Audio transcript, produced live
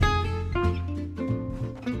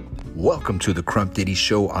Welcome to the Crumpdiddy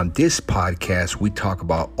Show. On this podcast, we talk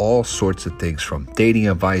about all sorts of things from dating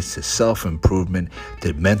advice to self-improvement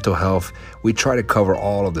to mental health. We try to cover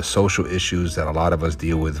all of the social issues that a lot of us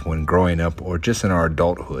deal with when growing up or just in our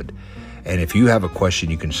adulthood. And if you have a question,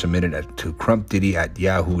 you can submit it to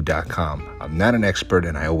crumpdiddy@yahoo.com. I'm not an expert,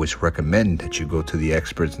 and I always recommend that you go to the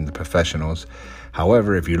experts and the professionals.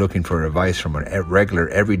 However, if you're looking for advice from a regular,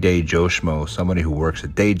 everyday Joe Schmo, somebody who works a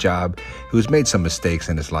day job, who's made some mistakes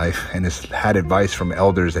in his life and has had advice from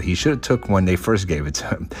elders that he should have took when they first gave it to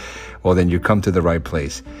him, well, then you come to the right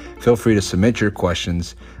place. Feel free to submit your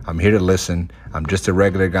questions. I'm here to listen. I'm just a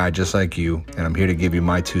regular guy just like you, and I'm here to give you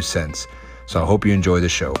my 2 cents. So I hope you enjoy the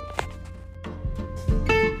show.